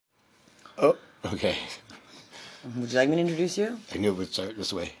Oh, okay. Would you like me to introduce you? I knew it would start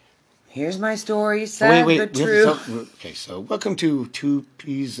this way. Here's my story, sad but true. Okay, so welcome to Two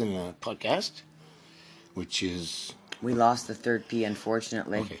Peas in a Podcast, which is... We lost the third P,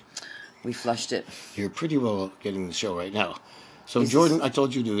 unfortunately. Okay. We flushed it. You're pretty well getting the show right now. So, Jordan, I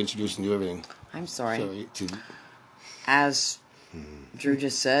told you to introduce and do everything. I'm sorry. As Drew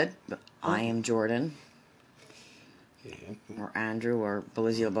just said, I am Jordan. Yeah. Or Andrew, or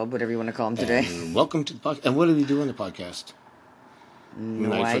Belizio Bub, whatever you want to call him today. And welcome to the podcast. And what do we do on the podcast?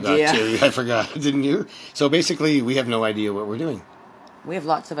 No idea. I forgot, didn't you? So basically, we have no idea what we're doing. We have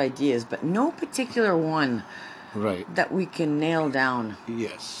lots of ideas, but no particular one that we can nail down.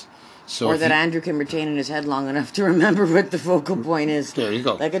 Yes. So or that Andrew can retain in his head long enough to remember what the focal point is. There you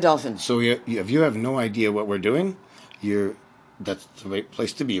go. Like a dolphin. So if you have no idea what we're doing, that's the right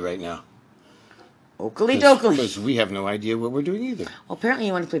place to be right now. Oakley dokley. Because we have no idea what we're doing either. Well, apparently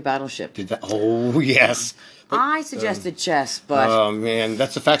you want to play Battleship. Did that? Oh, yes. But, I suggested chess, but... Oh, man.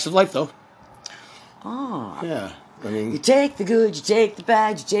 That's the facts of life, though. Oh. Yeah. I mean... You take the good, you take the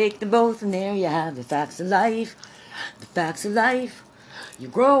bad, you take them both, and there you have the facts of life. The facts of life. You're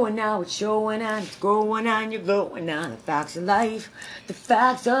growing now, it's showing, and it's growing, and you're glowing now. The facts of life. The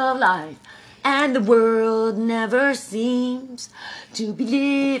facts of life. And the world never seems to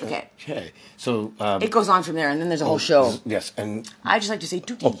believe. Okay. So... it goes on from there, and then there's a whole show. Yes, and... I just like to say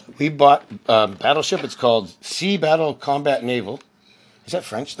tutti. We bought Battleship. It's called Sea Battle Combat Naval. Is that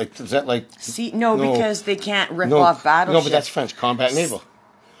French? Is that like... No, because they can't rip off Battleship. No, but that's French. Combat Naval.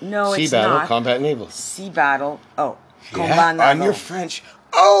 No, sea it's Battle, not. Combat Naval. Sea Battle. Oh. Combat Naval. On your French.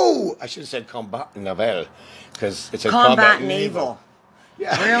 Oh! I should have said Combat Naval. Because it's a Combat Naval.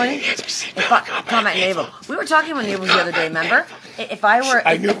 Yeah. Really? Combat Naval. We were talking about navals the other day, remember? If I were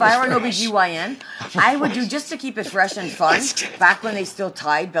an OBGYN, I would do, just to keep it fresh and fun, back when they still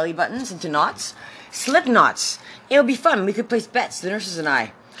tied belly buttons into knots, slip knots. It would be fun. We could place bets, the nurses and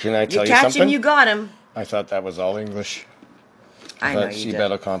I. Can I tell you something? You catch him, you got him. I thought that was all English. I know you Sea did.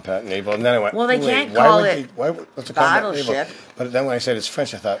 Battle Combat Naval. And then I went, well, they can't call it Battleship. But then when I said it's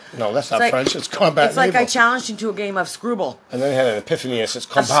French, I thought, no, that's not French. It's Combat Naval. It's like I challenged him to a game of Scrabble. And then I had an epiphany. I said,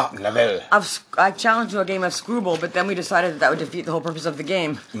 Combat Naval. I challenged him to a game of Scrabble, but then we decided that would defeat the whole purpose of the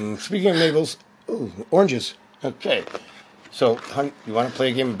game. Speaking of navals, oranges. Okay. So, you want to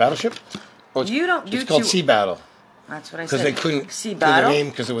play a game of Battleship? Oh, you don't do It's called Sea Battle. That's what I said. Because they couldn't Sea do Battle? the name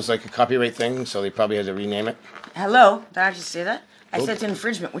because it was like a copyright thing, so they probably had to rename it. Hello? Did I just say that? I said it's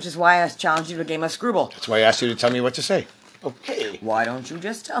infringement, which is why I challenged you to a game of Scrabble. That's why I asked you to tell me what to say. Okay. Why don't you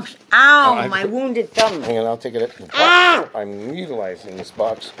just tell me? Ow, my wounded thumb. Hang on, I'll take it. Ow! I'm mutilizing this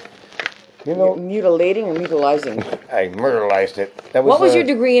box. You know, you're mutilating or mutilizing? I murderized it. What was your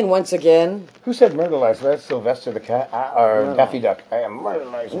degree in once again? Who said murderized? That's Sylvester the cat, or Daffy Duck. I am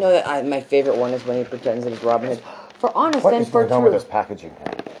murderizing. You know that my favorite one is when he pretends that it's Robin Hood. For honest and for true. What is going on with this packaging?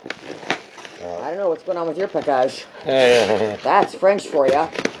 I don't know what's going on with your package. That's French for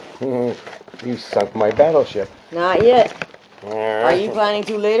you. You sunk my battleship. Not yet. Are you planning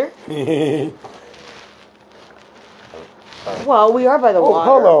to later? Well, we are by the water.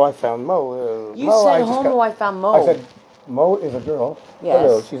 Oh, hello, I found Mo. You said homo, I found Mo. I said Mo is a girl. Yes.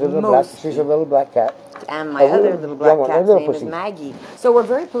 Hello, she's a little black cat. And my other little black cat's name is Maggie. So we're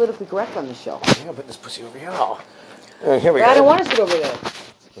very politically correct on the show. Yeah, but this pussy over here. Here we go. I don't want us to go over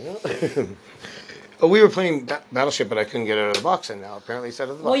there. Oh, we were playing Battleship, but I couldn't get it out of the box, and now apparently it's out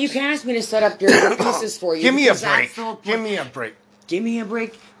of the box. Well, you can ask me to set up your pieces for you. Give me a break. Give me a break. Give me a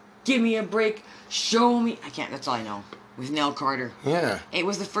break. Give me a break. Show me. I can't. That's all I know. With Nell Carter. Yeah. It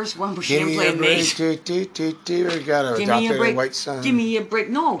was the first one where she didn't play Mate. We got her adopted a white son. Give me a break.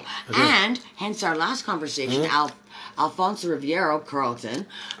 No. Okay. And, hence our last conversation, Alfonso Riviero Carlton,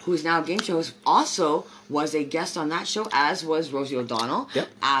 who is now a game show host, also was a guest on that show, as was Rosie O'Donnell. Yep.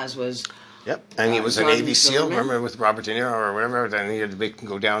 As was... Yep, and he was a Navy SEAL, remember, with Robert De Niro or whatever, then he had to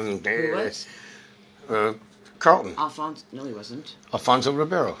go down and... Who was? Carlton. Alfonso... No, he wasn't. Alfonso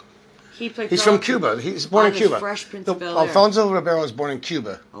Ribeiro. He's from Cuba. He's born in Cuba. Fresh Prince of Bel-Air. Alfonso Ribeiro was born in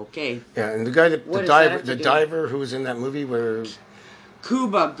Cuba. Okay. Yeah, and the guy, the diver who was in that movie where...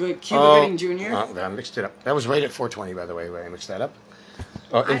 Cuba Gooding Jr.? I mixed it up. That was right at 4:20, by the way, when I mixed that up.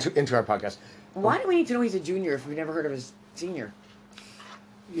 Into our podcast. Why do we need to know he's a junior if we've never heard of his senior?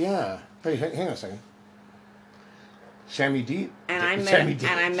 Yeah. Hey, hang on a second. Sammy D. And I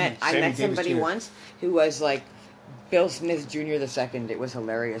met somebody once who was like Bill Smith Jr. the second. It was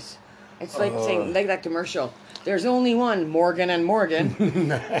hilarious. It's like saying, like that commercial. There's only one, Morgan and Morgan.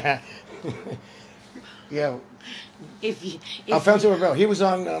 Yeah, Alfonso Ribeiro. He was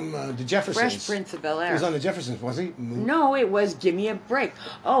on the Jeffersons. Fresh Prince of Bel-Air. He was on the Jeffersons, was he? No, it was Give Me a Break.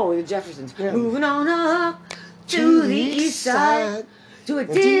 Oh, the Jeffersons. Yeah. Moving on up to the east side. To a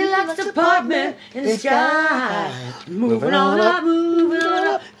deluxe apartment in the sky. Moving on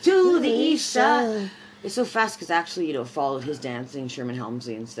up to the east side. It's so fast because actually, followed his dancing, Sherman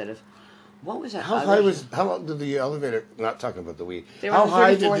Helmsley, instead of... What was that? How did the elevator... Not talking about the weed. They were on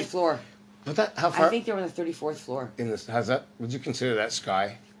the 34th floor. How far? I think they were on the 34th floor. Would you consider that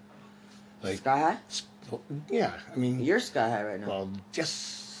sky? Sky high? Yeah, I mean... You're sky high right now. Well,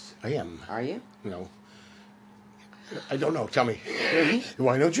 yes, I am. Are you? No. I don't know. Tell me.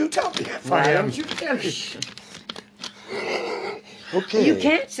 Why don't you tell me? Why don't you tell me? Okay. You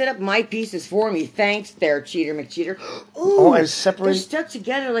can't set up my pieces for me. Thanks, there, Cheater McCheater. Ooh, I separated. They're stuck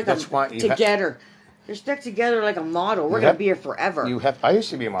together like They're stuck together like a model. We're gonna be here forever. I used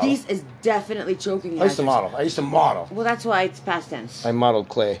to be a model. Piece is definitely choking. I used to model. Well, that's why it's past tense. I modeled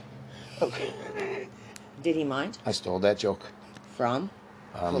clay. Okay. Did he mind? I stole that joke From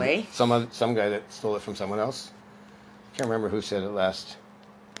clay. Some guy that stole it from someone else. Can't remember who said it last.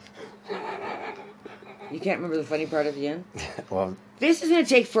 You can't remember the funny part at the end? Well, this is going to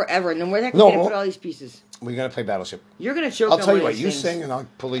take forever, and then where the heck are you going to put all these pieces? We're going to play Battleship. You're going to choke I'll on tell you one what, of you these things. sing and I'll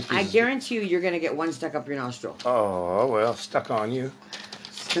pull these pieces. I guarantee you, you're going to get one stuck up your nostril. Oh, well, stuck on you.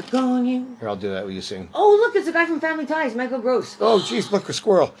 Stuck on you. Here, I'll do that when you sing. Oh, look, it's a guy from Family Ties, Michael Gross. Oh, jeez, look, a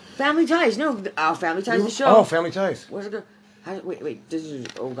squirrel. Family Ties, no, Family Ties, the show. Oh, Family Ties. Where's it go? Wait, this is,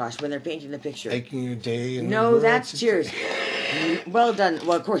 oh gosh, when they're painting the picture. Making your day in the No, world that's today. Cheers. Well done.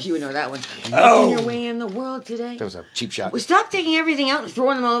 Well, of course you would know that one. Making your way in the world today. That was a cheap shot. We stop taking everything out and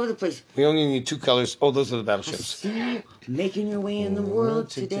throwing them all over the place. We only need 2 colors. Oh, those are the battleships. See, making your way in the world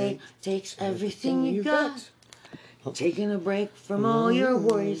today takes everything you got. Taking a break from all your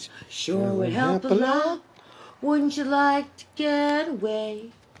worries sure would help a lot. Wouldn't you like to get away?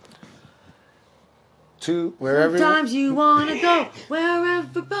 To wherever. Sometimes you want to go where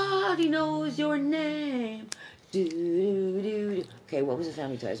everybody knows your name. Do, do, do. Okay, what was the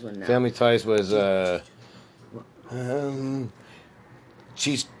Family Ties one now? Family Ties was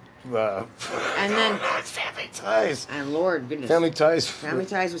cheese. And then Family Ties. And Lord goodness. Family Ties. Family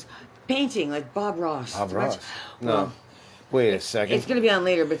Ties was painting like Bob Ross. Bob Ross. No. Well, wait a second. it's going to be on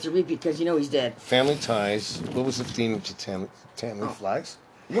later, but it's a repeat because he's dead. Family Ties. What was the theme of Tammy Flags?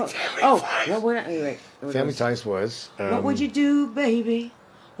 What? Wait. Family Ties was. What would you do, baby,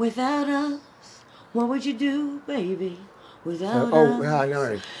 without us? What would you do, baby, without us? Yeah, I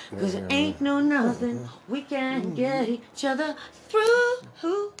know. Because it ain't no nothing. We can get each other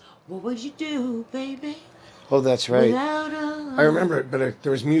through. What would you do, baby? Oh, that's right. Without us. I remember it, but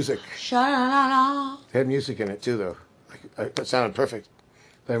there was music. Sha-la-la-la. They had music in it too, though. It sounded perfect.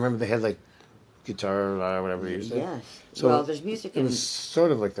 But I remember they had like guitar or whatever you said. Yes. So well, there's music in it. It was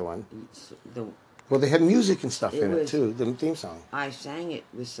sort of like the one. the. Well, they had music and stuff in it too. The theme song. I sang it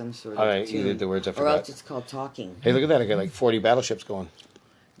with some sort of All right, tune, you did the words. I or forgot. else it's called talking. Hey, look at that! I got like 40 battleships going.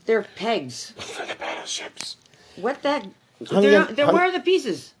 They're pegs. For the battleships. What that? Honey, Where are the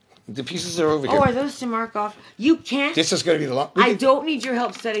pieces? The pieces are over here. Oh, are those to mark off? You can't. This is going to be the long. I don't need your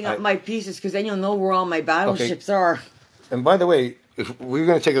help setting up my pieces because then you'll know where all my battleships are. And by the way, we're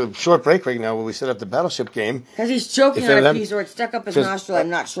going to take a short break right now while we set up the battleship game. Because he's choking on a piece or it's stuck up his nostril. I'm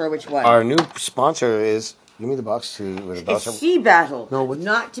not sure which one. Our new sponsor is. Give me the box to with the battleship. It's Sea Battle. No,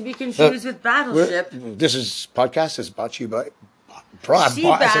 not to be confused with Battleship. This is podcast is brought to you by. Sea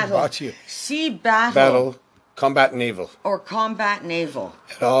Battle. Brought to you. Sea Battle. Battle. Combat Naval. Or Combat Naval.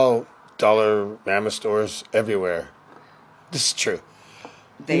 At all dollar mammoth stores everywhere. This is true.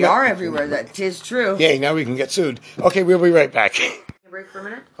 They are everywhere. That is true. Yay, now we can get sued. Okay, we'll be right back. Break for a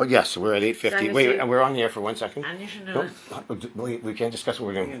minute? Oh, yes, we're at 8:50. Wait, and we're on the air for 1 second. I need to know. Wait, we can't discuss what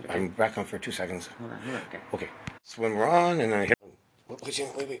we're doing. I'm back on for 2 seconds. Hold on. Okay. So when we're on, and then I hit.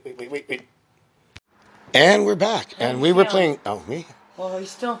 Wait. And we're back. And we were playing. Oh, me? Well,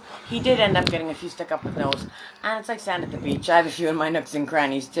 he did end up getting a few stuck up his nose. And it's like sand at the beach. I have a few in my nooks and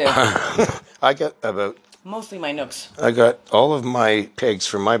crannies, too. I got about. Mostly my nooks. I got all of my pegs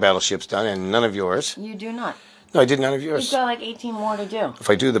from my battleships done, and none of yours. You do not. No, I did none of yours. You've got like 18 more to do. If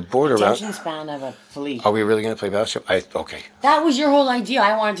I do the border route. Attention span of a flea. Are we really going to play Battleship? Okay. That was your whole idea.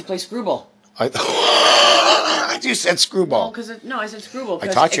 I wanted to play Screwball. You said Screwball. No, I said Screwball. I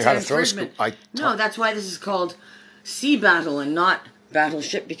taught you how to throw No, that's why this is called Sea Battle and not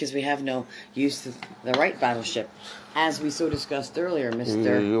Battleship, because we have no use of the right battleship. As we so discussed earlier,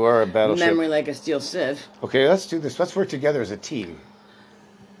 Mr. You are a battleship. Memory like a steel sieve. Okay, let's do this. Let's work together as a team.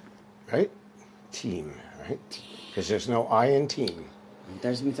 Right? Team, right? Because there's no I in team.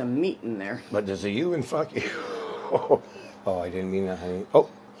 There's been some meat in there. But there's a U in fuck you. Oh, I didn't mean that, honey. Oh,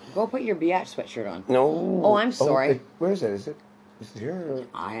 Go put your biatch sweatshirt on. no. Oh, I'm sorry. Where is it? Is it here? Or?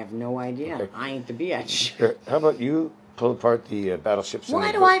 I have no idea. Okay. I ain't the biatch. Here, how about you pull apart the battleships?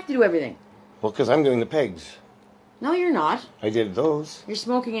 Why do I have to do everything? Well, because I'm doing the pegs. No, you're not. I did those. You're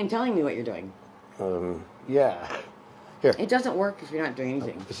smoking and telling me what you're doing. Yeah. Here. It doesn't work if you're not doing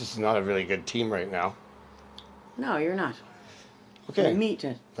anything. This is not a really good team right now. No, you're not. Okay. Meet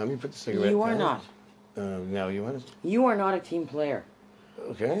it. Let me put the cigarette You are down. not. Now you want to? You are not a team player.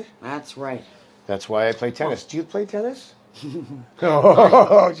 Okay. That's right. That's why I play tennis. Do you play tennis?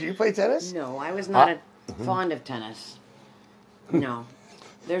 Oh, do you play tennis? No, I was not fond of tennis. No.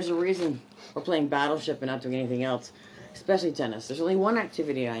 There's a reason we're playing Battleship and not doing anything else, especially tennis. There's only one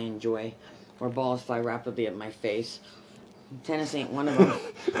activity I enjoy where balls fly rapidly at my face. Tennis ain't one of them.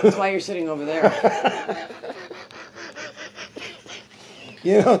 That's why you're sitting over there.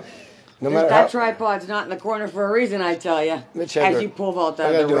 You know, no matter how... That tripod's not in the corner for a reason, I tell you. Mitch As Hedberg. you pull vault I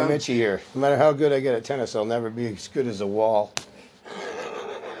out gotta of the do a room. Mitchie here. No matter how good I get at tennis, I'll never be as good as a wall.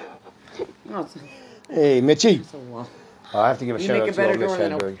 Oh, it's Hey, Mitchie. a wall. I have to give a You shout make out a to better old Mitch door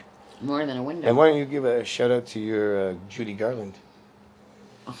than a- Hedberg. More than a window. And why don't you give a shout out to your Judy Garland?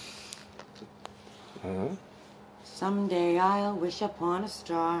 Someday I'll wish upon a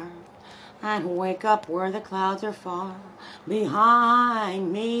star and wake up where the clouds are far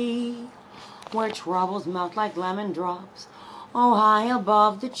behind me, where troubles melt like lemon drops. Oh, high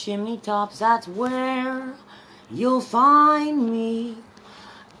above the chimney tops, that's where you'll find me.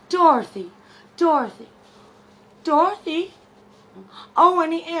 Dorothy, Dorothy, Dorothy. Oh,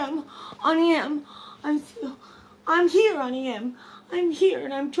 Annie M, I'm here, Annie M. I'm here,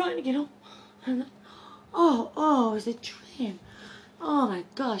 and I'm trying to get home. And oh, it's a train. Oh my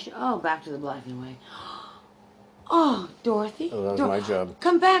gosh. Oh, back to the black and white. Oh, Dorothy. Oh, that was my job.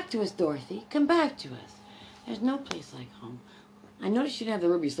 Come back to us, Dorothy. Come back to us. There's no place like home. I noticed she didn't have the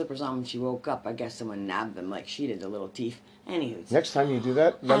ruby slippers on when she woke up. I guess someone nabbed them like she did, the little teeth. Anywho. Next time you do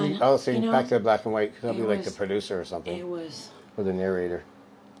that, I'll say back to the black and white. 'Cause I'll be like the producer or something. It was... Or the narrator.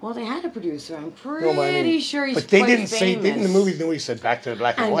 Well, they had a producer. I'm pretty No, but I mean, sure he's but they quite didn't say, famous. in the movie, he said back to the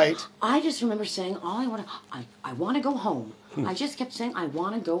black and white. I just remember saying, I want to go home. I just kept saying, I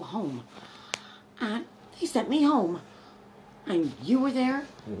want to go home. And they sent me home. And you were there,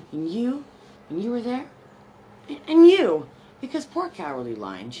 and you were there, and you. Because poor Cowardly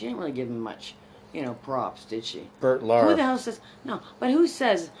Lion, she didn't really give him much, props, did she? Bert Lahr. Who the hell says, no, but who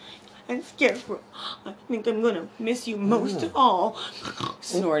says, I'm Scarecrow, I think I'm going to miss you most of all,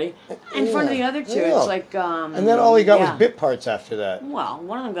 Snorty. In front of the other two, it's like, and then all he got was bit parts after that. Well,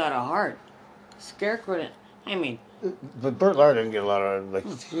 one of them got a heart. Scarecrow didn't, I mean. But Bert Lahr didn't get a lot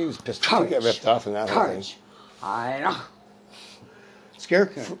of, he was pissed. He got ripped off in that whole thing. I know.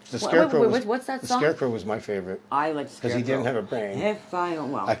 Scarecrow, what's that song? The Scarecrow was my favorite. I like Scarecrow. Because he didn't have a brain. If I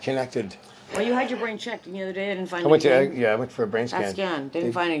don't, I connected. Well, you had your brain checked the other day. I didn't find I went anything. for a brain scan. That scan.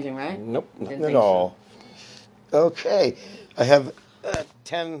 Didn't find anything, right? Nope, nothing at all. So. Okay. I have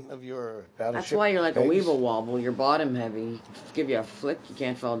 10 of your battleship. That's why you're like pegs. a Weeble Wobble. You're bottom heavy. Give you a flick, you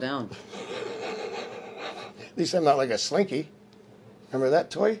can't fall down. At least I'm not like a Slinky. Remember that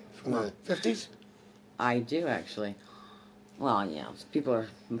toy from the 50s? I do, actually. Well, yeah, people are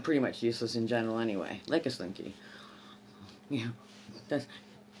pretty much useless in general anyway. Like a Slinky. Yeah.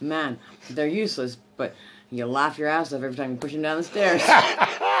 Man, they're useless, but you laugh your ass off every time you push them down the stairs.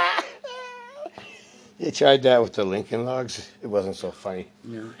 You tried that with the Lincoln Logs. It wasn't so funny.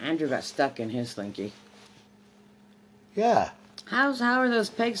 No, Andrew got stuck in his Slinky. Yeah. How are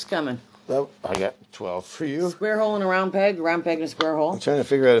those pegs coming? Well, I got 12 for you. Square hole and a round peg and a square hole. I'm trying to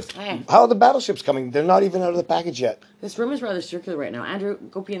figure out how are the battleships coming. They're not even out of the package yet. This room is rather circular right now. Andrew,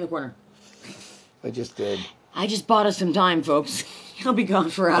 go pee in the corner. I just did. I just bought us some time, folks. He'll be gone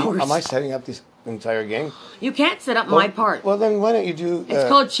for hours. Am I setting up this entire game? You can't set up my part. Well, then why don't you do... It's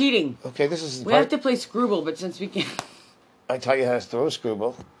called cheating. Okay, this is... We have to play Screwball, but since we can't... I taught you how to throw a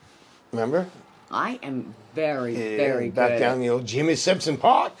Screwball. Remember? I am very, very good. Back down the old Jimmy Simpson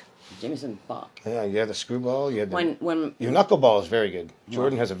Park. Jameson Bach. Yeah, you had the Screwball. You had the, when your knuckleball is very good.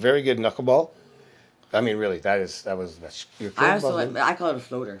 Jordan has a very good knuckleball. I mean, really, that's your. I call it a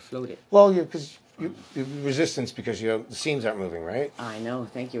floater. Float it. Well, because resistance because the seams aren't moving, right? I know.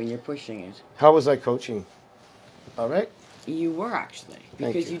 Thank you. And you're pushing it. How was I coaching? All right. You were actually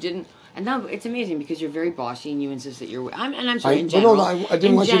Thank because you. you didn't. And now it's amazing because you're very bossy and you insist that you're. I'm sorry. In Well, general, no, I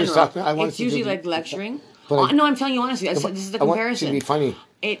didn't want you to stop me. I wanted it's to usually do like lecturing. But No, I'm telling you honestly. This is the comparison. I want you to be funny.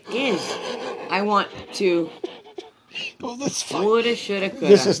 It is. I want to. Oh, that's funny. Woulda, shoulda, coulda.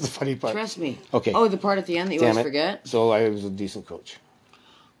 This is the funny part. Trust me. Okay. Oh, the part at the end that you Damn always it. forget? So I was a decent coach.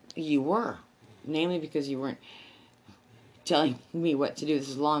 You were. Namely because you weren't telling me what to do. This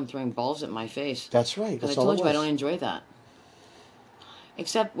is law and throwing balls at my face. That's right. Because I That's all told it you I was. don't enjoy that.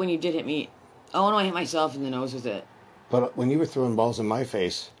 Except when you did hit me. Oh, no, I hit myself in the nose with it. But when you were throwing balls in my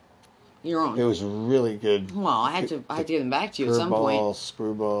face, Your own. it was really good. Well, I had to give them back to you at some Curveball, point.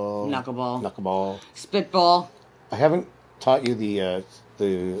 screwball, Knuckleball. knuckleball. Spitball. I haven't taught you the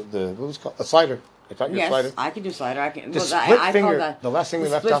what was it called? A slider. I taught you a Yes, slider. I can do slider. I can. The well, split I finger. call that The last thing we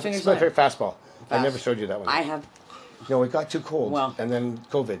the left split off. finger Split slider. finger fastball. I Fast. never showed you that one. I have. No, it got too cold. Well, and then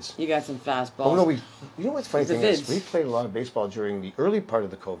COVIDs. You got some fastballs. Oh no, you know what's funny The thing is vids. we played a lot of baseball during the early part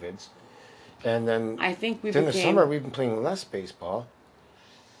of the COVIDs, and then I think we during the became. summer we've been playing less baseball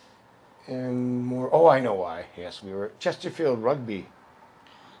and more. Oh, I know why. Yes, we were at Chesterfield Rugby.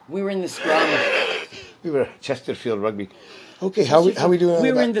 We were in the scrum. We were at Chesterfield Rugby. Okay, how we doing? On We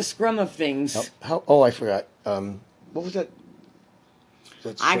the were back? in the scrum of things. Oh, I forgot. What was that?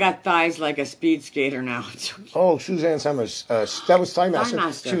 I got thighs like a speed skater now. Oh, Suzanne Summers. That was Thigh Master.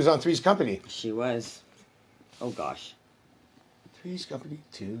 Master. She was on Three's Company. She was. Oh gosh. Three's Company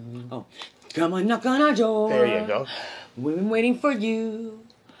 2. Oh, come on, knock on our door. There you go. We've been waiting for you.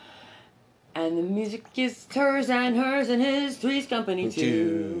 And the music is hers and his. Three's Company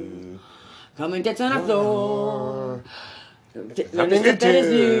 2. Come and dance on our floor. Nothing to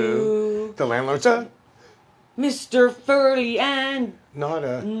do. The landlord's a Mr. Furley and not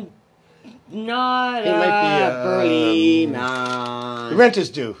a. not He might be a burly The man. rent is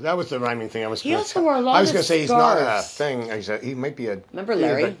due. That was the rhyming thing I was. He also wore a lot I was of going to say he's not a scarves. thing. I said he might be a. Remember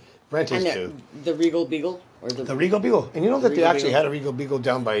Larry? Rent is And due. the Regal Beagle? Or The Regal Beagle, and you know that they Regal actually Beagle. had a Regal Beagle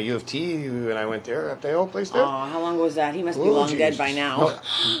down by U of T when I went there at the old place there. Oh, how long was that? He must be Oh, long dead Jesus. by now.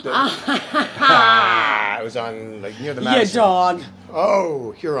 No, it was on like near the You Madison. dog.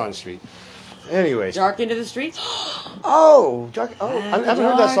 Oh, Huron Street. Anyways. Dark into the streets Oh, I haven't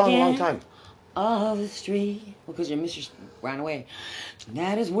heard that song in a long time. of the street. Well, because your mistress ran away.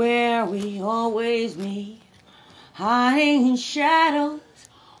 That is where we always meet. Hiding in shadows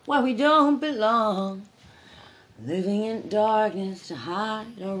where we don't belong. Living in darkness to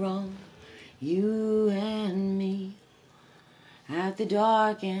hide our wrong. You and me. At the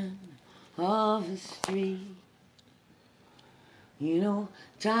dark end of the street. You know,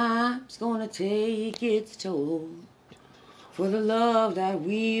 time's gonna take its toll for the love that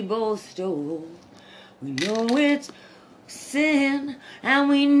we both stole. We know it's sin and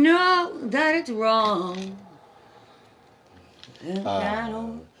we know that it's wrong. And that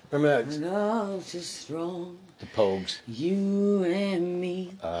old Remember that? love's just strong. The Pogues. You and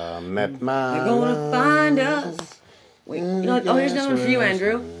me Met my are gonna find us. Wait, you know what? Oh, here's another one for you,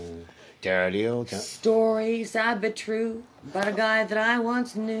 Andrew. Dirty old town. Stories I bet true about a guy that I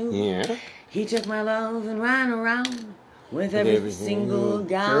once knew. Yeah. He took my love and ran around with every every single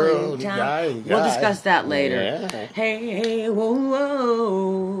guy girl, in town. guy. We'll discuss that later. Yeah. Hey, whoa,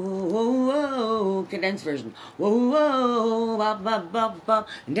 whoa, whoa, whoa, condensed version. Whoa, whoa, bop, bop, bop, bop.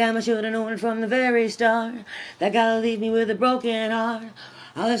 Damn, I should have known it from the very start. That guy'll leave me with a broken heart.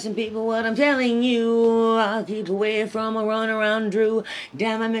 I'll listen, people, what I'm telling you. I'll keep away from a run around Drew.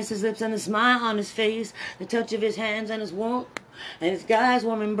 Damn, I miss his lips and the smile on his face, the touch of his hands and his warm and his guy's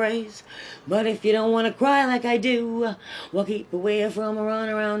warm embrace. But if you don't want to cry like I do, well, keep away from a run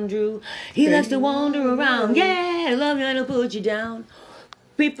around Drew. He likes to wander around. Yeah, I love you and he'll put you down.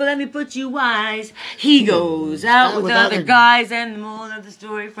 People, let me put you wise. He goes out with other guys, and the moral of the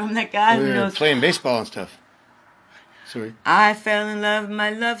story from that guy who We were knows. playing baseball and stuff. Sorry. I fell in love, my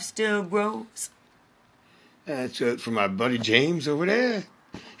love still grows. That's from my buddy James over there.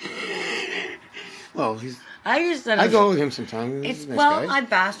 Well, I go with him sometimes. He's It's a nice well, guy. I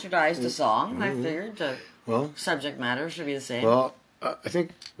bastardized the song. I figured the Well, subject matter should be the same. I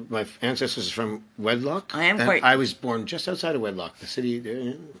think my ancestors are from Wedlock. I am and quite- I was born just outside of Wedlock, the city there.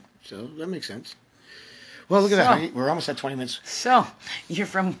 Yeah, so that makes sense. Well, look at that. So- We're almost at 20 minutes. So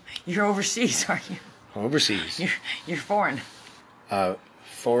you're overseas, aren't you? Overseas. You're foreign.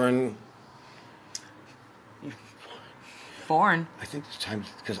 Foreign. Foreign. I think it's time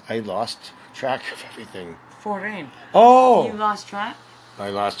because I lost track of everything. Foreign. You Oh! lost track? I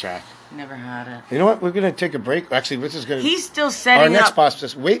lost track. Never had it. You know what? We're going to take a break. Actually, this is going to... He's still Our setting next up.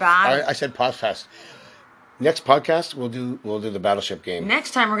 podcast... Wait, bad- I said podcast. Next podcast, we'll do the Battleship game.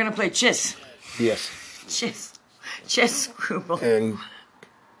 Next time we're gonna play chess. Yes. Chess screwball. And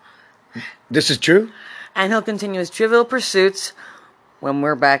this is true. And he'll continue his Trivial Pursuits when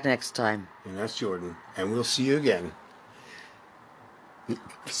we're back next time. And that's Jordan. And we'll see you again.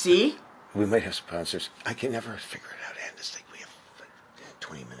 See? We might have sponsors. I can never figure it out. And this thing, we have like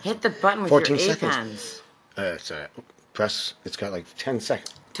 20 minutes. Hit the button with 14 your 8 seconds. hands. It's press. It's got like 10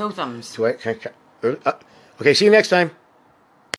 seconds. Toe thumbs. Okay, see you next time.